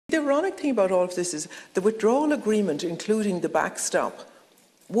The ironic thing about all of this is the withdrawal agreement, including the backstop,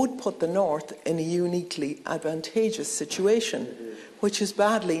 would put the North in a uniquely advantageous situation, which is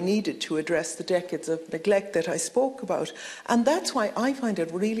badly needed to address the decades of neglect that I spoke about. And that's why I find it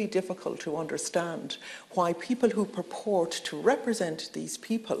really difficult to understand why people who purport to represent these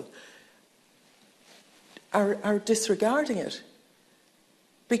people are disregarding it.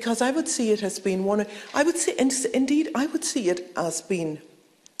 Because I would see it as being I would see it as being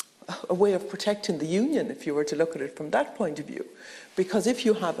a way of protecting the union, if you were to look at it from that point of view. Because if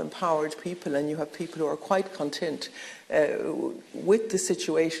you have empowered people and you have people who are quite content with the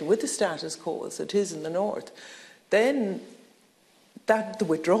situation, with the status quo as it is in the North, then the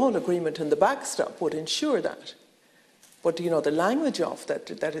withdrawal agreement and the backstop would ensure that. But, you know, the language of that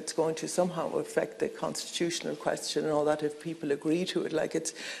it's going to somehow affect the constitutional question and all that if people agree to it, like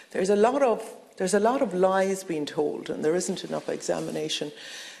there's a lot of lies being told and there isn't enough examination.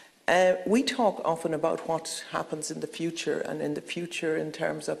 We talk often about what happens in the future and in the future in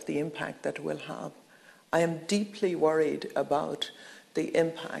terms of the impact that it will have. I am deeply worried about the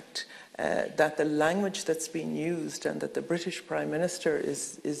impact that the language that's being used and that the British Prime Minister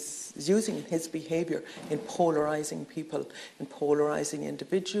is using in his behaviour in polarising people, in polarising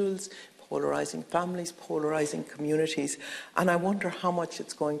individuals, polarising families, polarising communities. And I wonder how much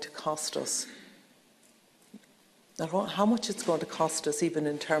it's going to cost us. How much it's going to cost us even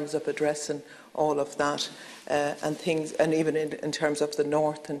in terms of addressing all of that and things, and even in terms of the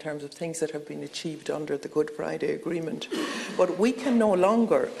North, in terms of things that have been achieved under the Good Friday Agreement. But we can no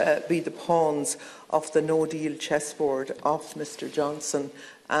longer be the pawns of the no-deal chessboard of Mr Johnson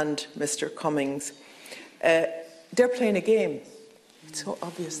and Mr Cummings. They're playing a game. It's so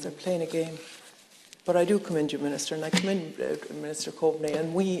obvious they're playing a game. But I do commend you, Minister, and I commend Minister Coveney,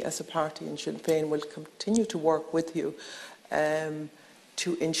 and we as a party in Sinn Féin will continue to work with you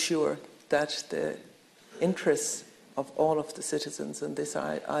to ensure that the interests of all of the citizens in this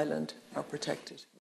island are protected.